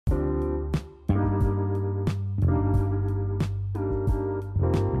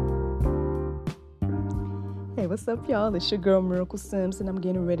what's up, y'all? It's your girl, Miracle Sims, and I'm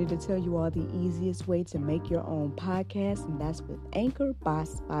getting ready to tell you all the easiest way to make your own podcast, and that's with Anchor by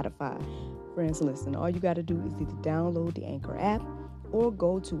Spotify. Friends, listen, all you got to do is either download the Anchor app or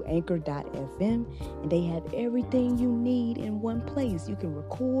go to anchor.fm, and they have everything you need in one place. You can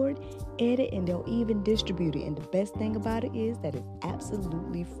record, edit, and they'll even distribute it. And the best thing about it is that it's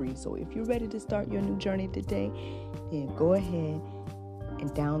absolutely free. So if you're ready to start your new journey today, then go ahead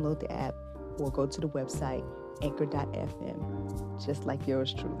and download the app or go to the website anchor.fm, just like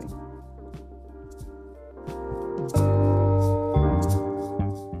yours truly.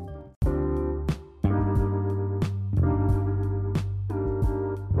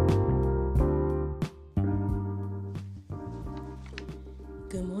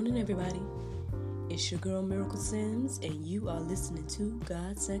 Good morning, everybody. It's your girl, Miracle Sims, and you are listening to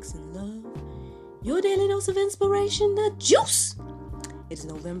God, Sex, and Love, your daily dose of inspiration, the juice. It is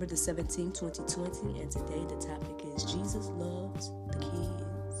November the 17th, 2020, and today the topic is Jesus Loves the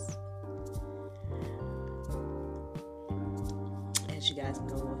Kids. As you guys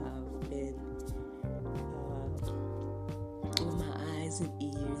know, I've been, with my eyes and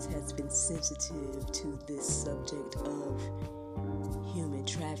ears has been sensitive to this subject of human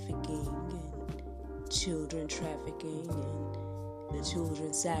trafficking and children trafficking and the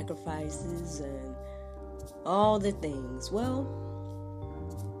children sacrifices and all the things. Well,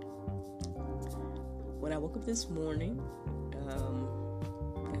 when I woke up this morning,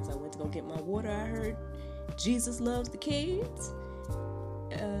 as I went to go get my water, I heard Jesus Loves the Kids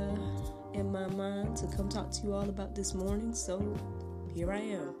in my mind to come talk to you all about this morning. So here I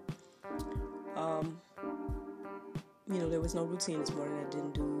am. There was no routine this morning. I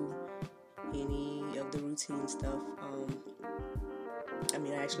didn't do any of the routine stuff.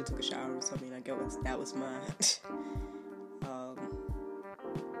 I actually took a shower, so I guess that was my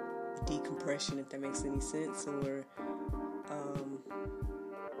decompression, if that makes any sense, or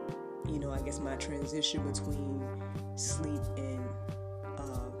I guess my transition between sleep and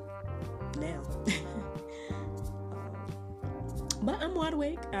now. But I'm wide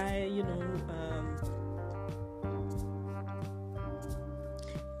awake. I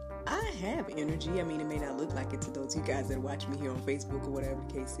have energy. It may not look like it to those you guys that watch me here on Facebook or whatever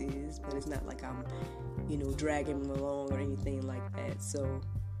the case is, but it's not like I'm, dragging them along or anything like that. So,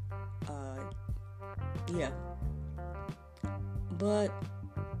 yeah. But,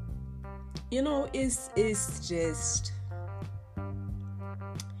 it's just,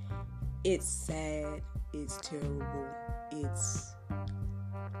 it's sad, it's terrible,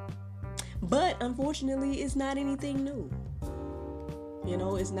 but unfortunately, it's not anything new.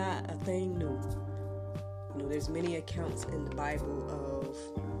 It's not a thing new. There's many accounts in the Bible of,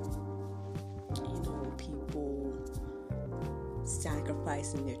 people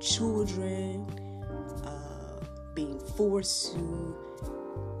sacrificing their children, being forced to,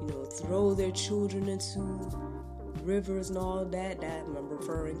 throw their children into rivers and all that. That I'm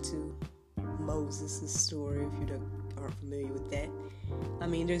referring to Moses' story, if you aren't familiar with that.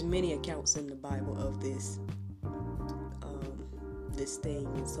 There's many accounts in the Bible of this thing,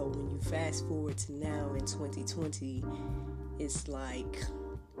 and so when you fast forward to now in 2020, it's like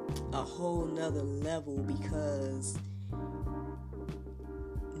a whole nother level, because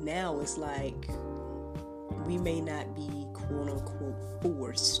now it's like we may not be quote unquote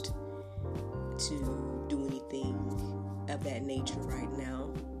forced to do anything of that nature right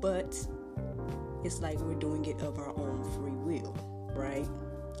now, but it's like we're doing it of our own free will, right?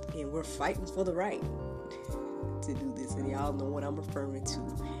 And we're fighting for the right to do this, and y'all know what I'm referring to,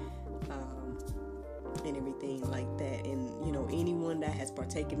 and everything like that. And anyone that has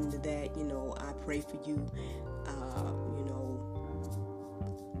partaken into that, I pray for you.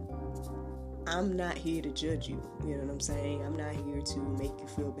 I'm not here to judge you, you know what I'm saying? I'm not here to make you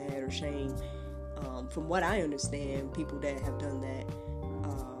feel bad or shame. From what I understand, people that have done that,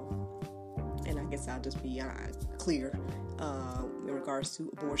 and I guess I'll just be clear in regards to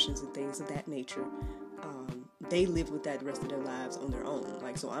abortions and things of that nature, they live with that the rest of their lives on their own.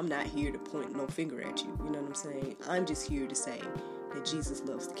 So I'm not here to point no finger at you. You know what I'm saying? I'm just here to say that Jesus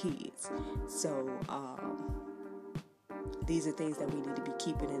loves the kids. So these are things that we need to be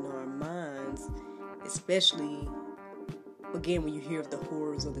keeping in our minds, especially, again, when you hear of the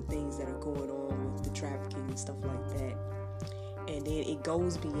horrors of the things that are going on with the trafficking and stuff like that. And then it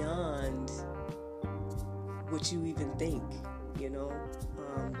goes beyond what you even think,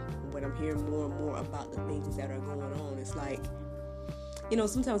 when I'm hearing more and more about the things that are going on, it's like,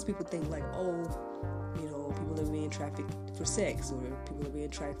 sometimes people think like, people are being trafficked for sex, or people are being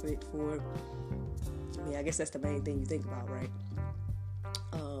trafficked for, I guess that's the main thing you think about, right?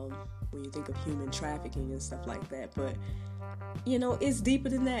 when you think of human trafficking and stuff like that. But, it's deeper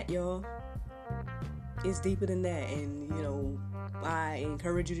than that, y'all. It's deeper than that. And, I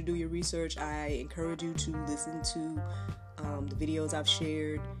encourage you to do your research. I encourage you to listen to the videos I've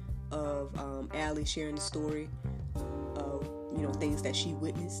shared of Allie sharing the story of, things that she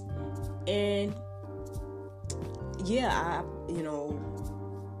witnessed. And, yeah,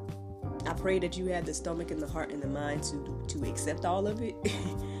 I pray that you have the stomach and the heart and the mind to accept all of it,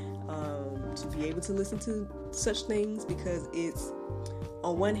 to be able to listen to such things, because it's,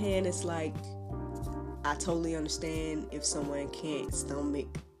 on one hand, it's like, I totally understand if someone can't stomach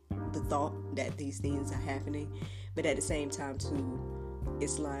the thought that these things are happening, but at the same time too,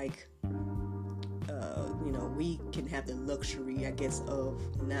 it's like, we can have the luxury, I guess, of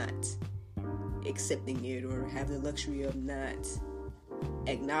not accepting it, or have the luxury of not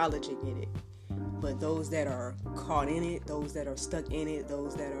acknowledging it. But those that are caught in it, those that are stuck in it,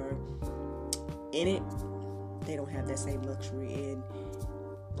 those that are in it, they don't have that same luxury. And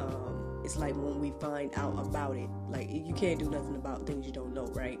it's like when we find out about it, like, you can't do nothing about things you don't know,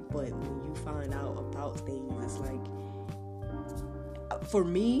 right? But when you find out about things, it's like, for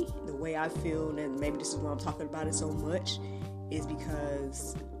me, the way I feel, and maybe this is why I'm talking about it so much, is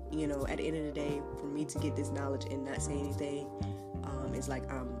because, at the end of the day, for me to get this knowledge and not say anything, it's like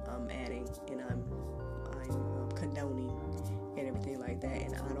I'm adding, and I'm condoning and everything like that.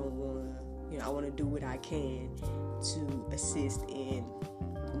 And I don't want to, I want to do what I can to assist in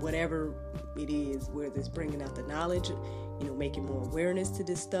whatever it is, whether it's bringing out the knowledge, making more awareness to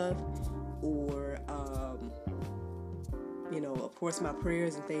this stuff, or, of course, my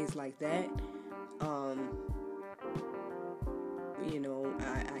prayers and things like that.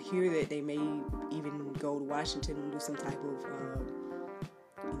 I hear that they may even go to Washington and do some type of,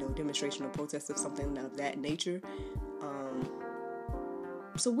 demonstration or protest of something of that nature.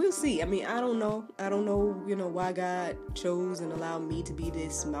 So we'll see. I mean, I don't know, why God chose and allowed me to be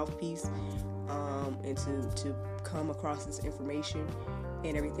this mouthpiece, and to come across this information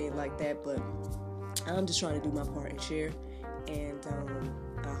and everything like that. But I'm just trying to do my part and share. And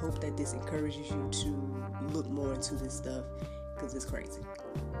I hope that this encourages you to look more into this stuff, because it's crazy.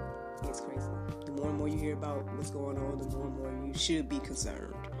 It's crazy. The more and more you hear about what's going on, the more and more you should be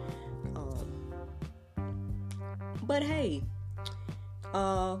concerned. But hey,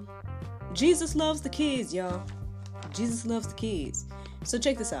 Jesus loves the kids, y'all. Jesus loves the kids. So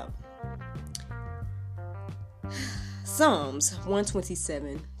check this out. Psalms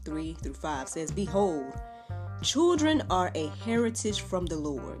 127, 3-5 says, "Behold, children are a heritage from the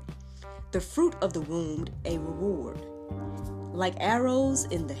Lord, the fruit of the womb a reward. Like arrows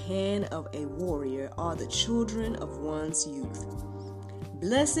in the hand of a warrior are the children of one's youth.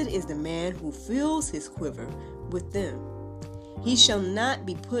 Blessed is the man who fills his quiver with them. He shall not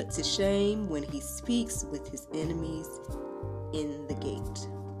be put to shame when he speaks with his enemies in the gate."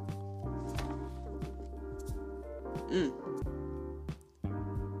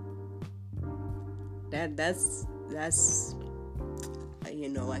 That's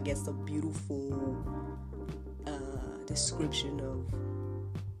I guess a beautiful description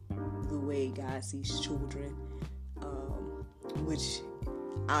of the way God sees children, which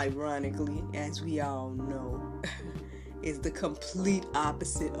ironically, as we all know, is the complete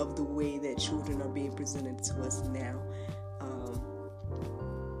opposite of the way that children are being presented to us now.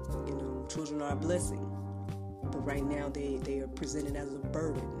 Children are a blessing, but right now they are presented as a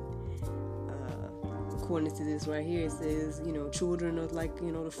burden. According to this right here, it says, children are like,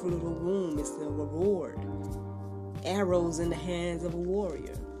 the fruit of the womb. It's the reward. Arrows in the hands of a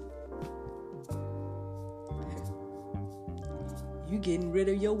warrior. You getting rid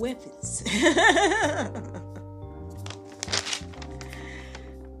of your weapons.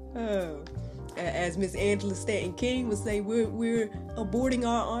 Oh. As Miss Angela Stanton King would say, we're aborting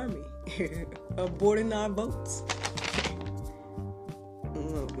our army. Aborting our votes.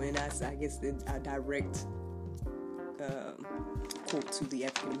 When I guess a direct quote to the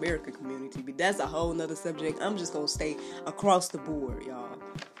African American community, but that's a whole nother subject. I'm just gonna stay across the board, y'all.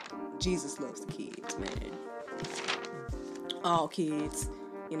 Jesus loves the kids, man. All kids,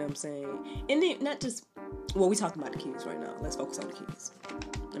 you know what I'm saying? And then not just, we talking about the kids right now. Let's focus on the kids.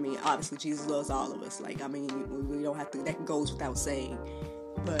 I mean, obviously Jesus loves all of us. Like, I mean, we don't have to, that goes without saying.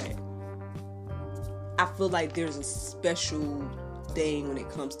 But I feel like there's a special thing when it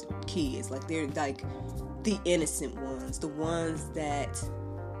comes to kids. Like, they're like the innocent ones, the ones that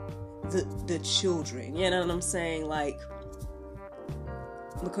the children, you know what I'm saying? Like,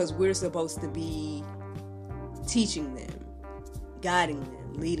 because we're supposed to be teaching them, guiding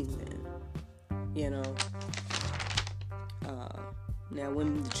them, leading them, Now,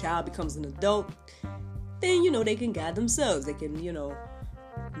 when the child becomes an adult, then, they can guide themselves. They can,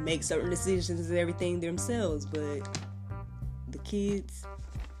 make certain decisions and everything themselves. But the kids,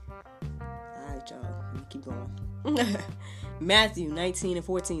 alright, y'all, let me keep going. Matthew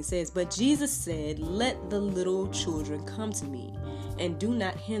 19:14 says, "But Jesus said, 'Let the little children come to me, and do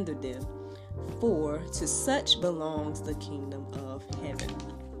not hinder them, for to such belongs the kingdom of heaven.'"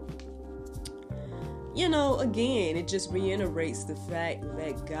 Again, it just reiterates the fact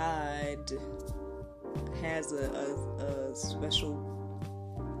that God has a special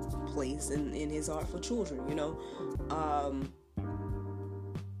place in his heart for children,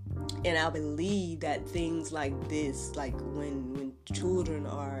 and I believe that things like this, like when children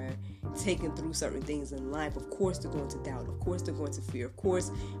are taken through certain things in life, of course they're going to doubt, of course they're going to fear, of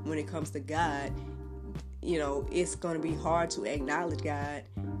course when it comes to God, it's going to be hard to acknowledge God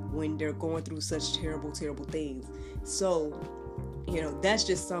when they're going through such terrible things. So, that's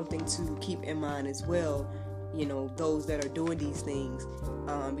just something to keep in mind as well, those that are doing these things,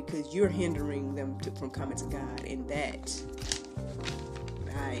 because you're hindering them from coming to God. And that,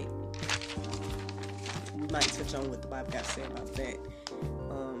 we might touch on what the Bible got to say about that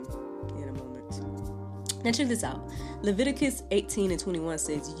in a moment. Now check this out. Leviticus 18:21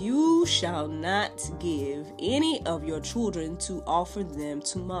 says, "You shall not give any of your children to offer them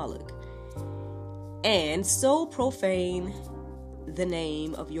to Moloch, and so profane the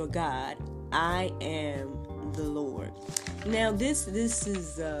name of your God. I am the Lord." Now this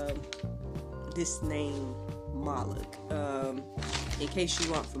is this name Moloch. In case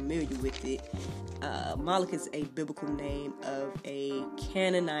you aren't familiar with it, Moloch is a biblical name of a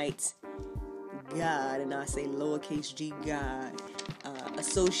Canaanite god, and I say lowercase g god,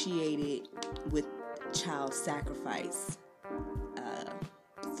 associated with child sacrifice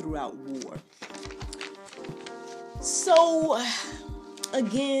throughout war. So,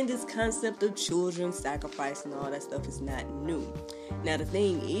 again, this concept of children sacrifice and all that stuff is not new. Now, the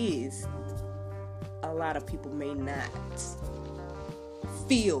thing is, a lot of people may not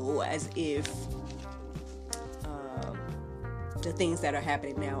feel as if the things that are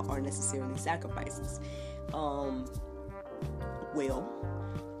happening now are necessarily sacrifices. All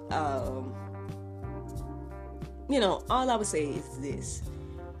I would say is this.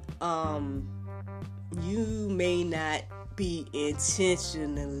 You may not be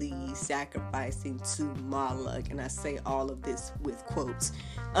intentionally sacrificing to Moloch, and I say all of this with quotes.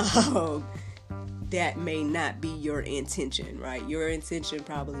 That may not be your intention, right? Your intention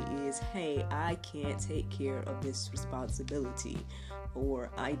probably is, hey, I can't take care of this responsibility, or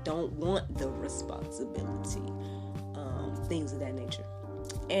I don't want the responsibility, things of that nature.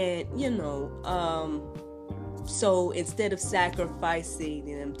 And, so instead of sacrificing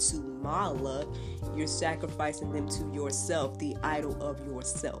them to Moloch, you're sacrificing them to yourself, the idol of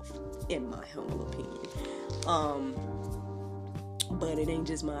yourself, in my humble opinion. But it ain't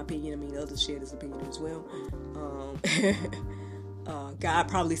just my opinion. I mean, others share this opinion as well. God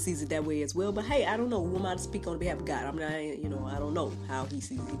probably sees it that way as well. But hey, I don't know. Who am I to speak on behalf of God? I'm not, I don't know how he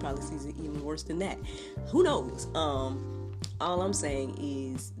sees it. He probably sees it even worse than that. Who knows? All I'm saying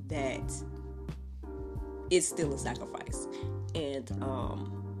is that it's still a sacrifice. And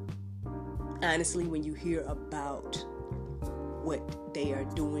honestly, when you hear about what they are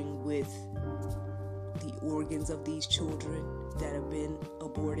doing with the organs of these children that have been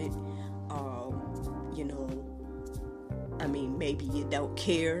aborted, maybe you don't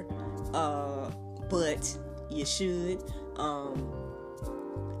care, but you should.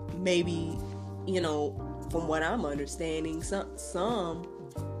 Maybe, from what I'm understanding, some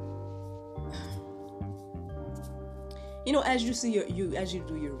as you see as you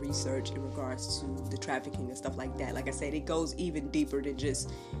do your research in regards to the trafficking and stuff like that, like I said, it goes even deeper than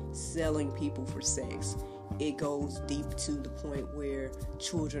just selling people for sex. It goes deep to the point where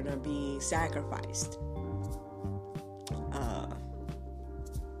children are being sacrificed.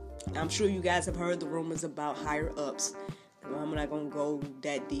 I'm sure you guys have heard the rumors about higher ups. I'm not gonna go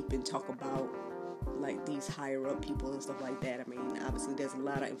that deep and talk about like these higher up people and stuff like that. I mean, obviously there's a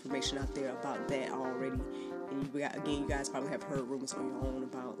lot of information out there about that already. And you guys probably have heard rumors on your own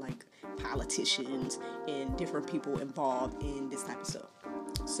about like politicians and different people involved in this type of stuff.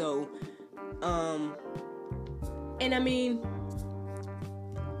 So, and I mean,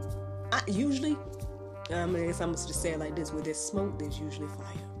 I guess I'm just say it like this: where there's smoke, there's usually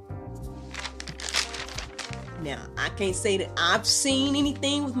fire. Now, I can't say that I've seen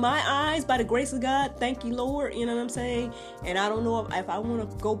anything with my eyes by the grace of God. Thank you, Lord. You know what I'm saying? And I don't know if I want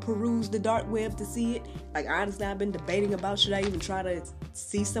to go peruse the dark web to see it. Like, honestly, I've been debating about should I even try to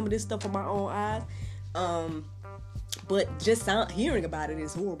see some of this stuff with my own eyes. but just hearing about it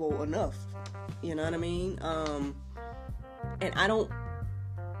is horrible enough. You know what I mean? And I don't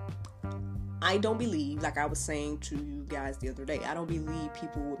believe, like I was saying to you guys the other day, I don't believe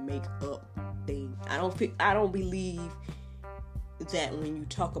people would make up things. I don't believe that when you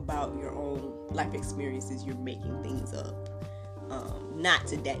talk about your own life experiences, you're making things up. Not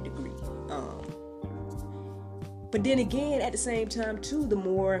to that degree. But then again, at the same time too, the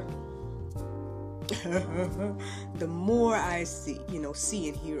more I see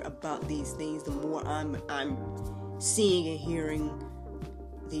and hear about these things, the more I'm seeing and hearing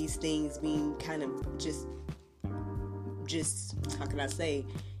these things being kind of just how can I say,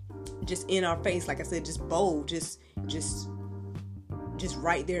 just in our face, like I said, just bold, just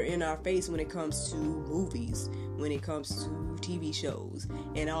right there in our face when it comes to movies, when it comes to TV shows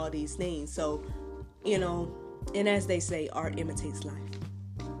and all these things. So, and as they say, art imitates life.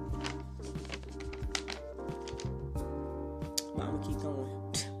 But I'm gonna keep going.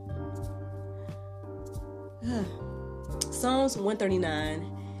 Psalms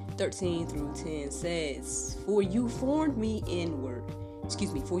 139:13 through 10 says, For you formed my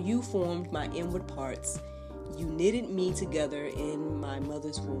inward parts. You knitted me together in my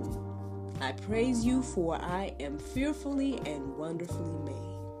mother's womb. I praise you, for I am fearfully and wonderfully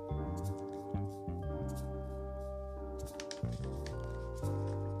made.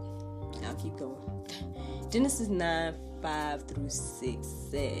 I'll keep going. Genesis 9:5 through 6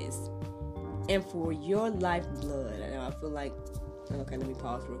 says, And for your lifeblood. Now I feel like, okay, let me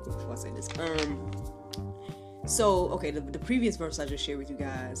pause real quick before I say this. So, okay, the previous verse I just shared with you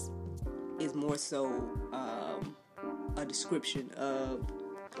guys is more so a description of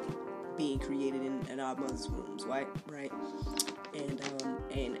being created in our mother's wombs, right? And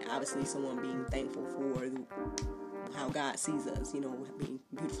obviously someone being thankful for how God sees us, being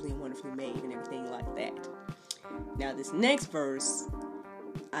beautifully and wonderfully made and everything like that. Now, this next verse,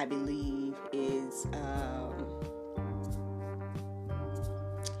 I believe, is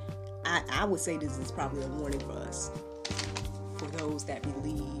I would say this is probably a warning for us, for those that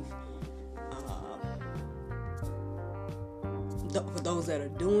believe, for those that are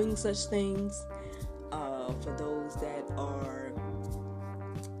doing such things, for those that are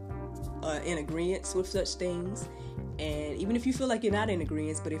in agreement with such things. And even if you feel like you're not in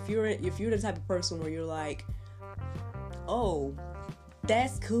agreement, but if you're the type of person where you're like, oh,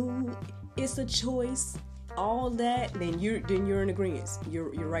 that's cool, it's a choice, all that, then you're in agreement.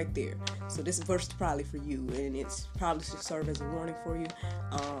 You're right there. So this verse is probably for you, and it's probably should serve as a warning for you.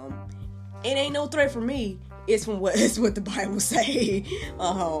 It ain't no threat for me. It's what the Bible say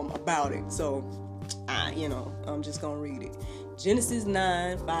about it. So I'm just gonna read it. Genesis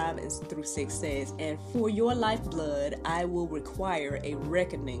 9:5 through 6 says, And for your lifeblood I will require a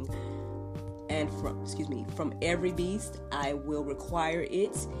reckoning, and from every beast I will require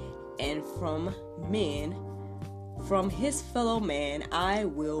it, and from his fellow man I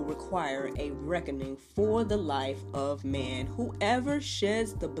will require a reckoning for the life of man. Whoever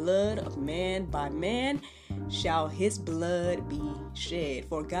sheds the blood of man, by man shall his blood be shed.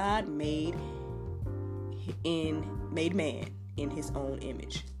 For God made man in his own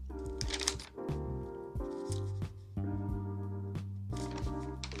image.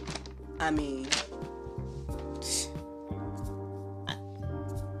 I mean,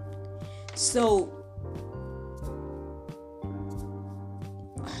 so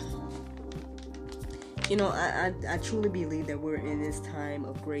I truly believe that we're in this time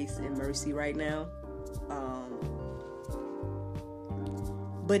of grace and mercy right now.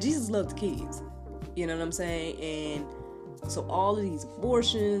 But Jesus loved the kids. You know what I'm saying? And so all of these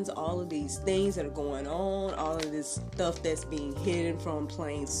abortions, all of these things that are going on, all of this stuff that's being hidden from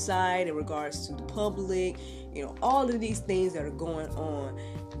plain sight in regards to the public, all of these things that are going on,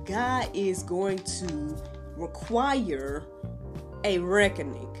 God is going to require a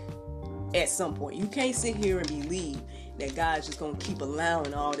reckoning at some point. You can't sit here and believe that God's just going to keep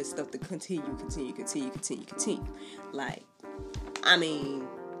allowing all this stuff to continue. Like, I mean,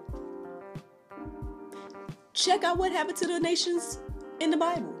 check out what happened to the nations in the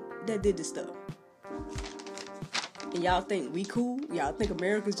Bible that did this stuff. And y'all think we cool? Y'all think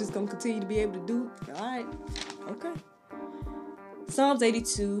America's just going to continue to be able to do it? All right. Okay. Psalms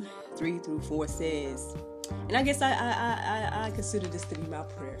 82:3 through 4 says, and I guess I consider this to be my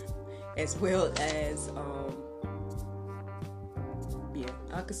prayer, as well as,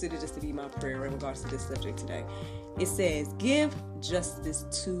 I consider this to be my prayer in regards to this subject today. It says, Give justice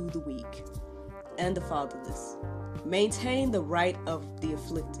to the weak and the fatherless. Maintain the right of the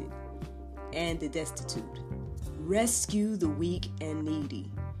afflicted and the destitute. Rescue the weak and needy.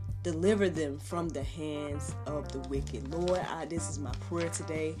 Deliver them from the hands of the wicked. Lord, this is my prayer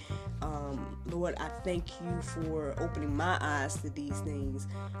today. Lord, I thank you for opening my eyes to these things,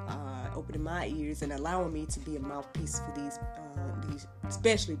 opening my ears, and allowing me to be a mouthpiece for these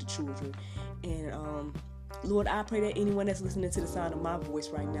especially the children. And Lord, I pray that anyone that's listening to the sound of my voice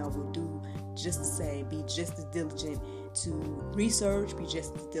right now will do just the same. Be just as diligent to research. Be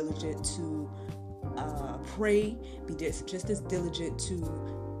just as diligent to pray. Be just as diligent to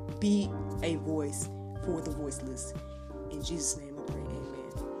be a voice for the voiceless. In Jesus' name I pray,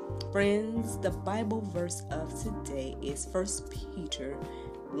 amen. Friends, the Bible verse of today is 1 Peter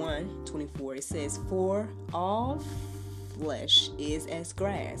 1:24. It says, "For all flesh is as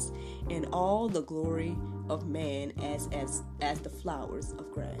grass, and all the glory of man as the flowers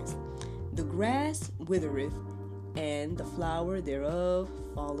of grass. The grass withereth, and the flower thereof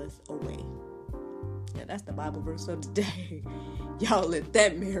falleth away." Yeah, that's the Bible verse of today. Y'all let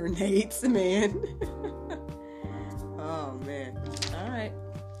that marinate, man. Oh, man. All right.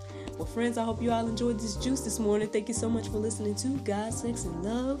 Well, friends, I hope you all enjoyed this juice this morning. Thank you so much for listening to God, Sex, and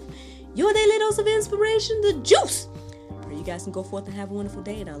Love, your daily dose of inspiration, the juice. Pray you guys can go forth and have a wonderful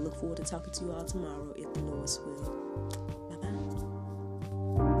day, and I look forward to talking to you all tomorrow if the Lord's will.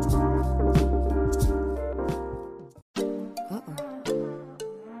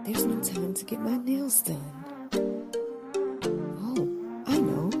 There's no time to get my nails done. Oh, I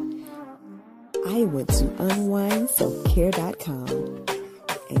know. I went to unwindselfcare.com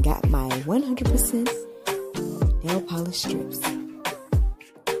and got my 100% nail polish strips.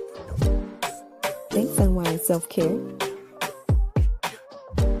 Thanks, Unwind Self Care.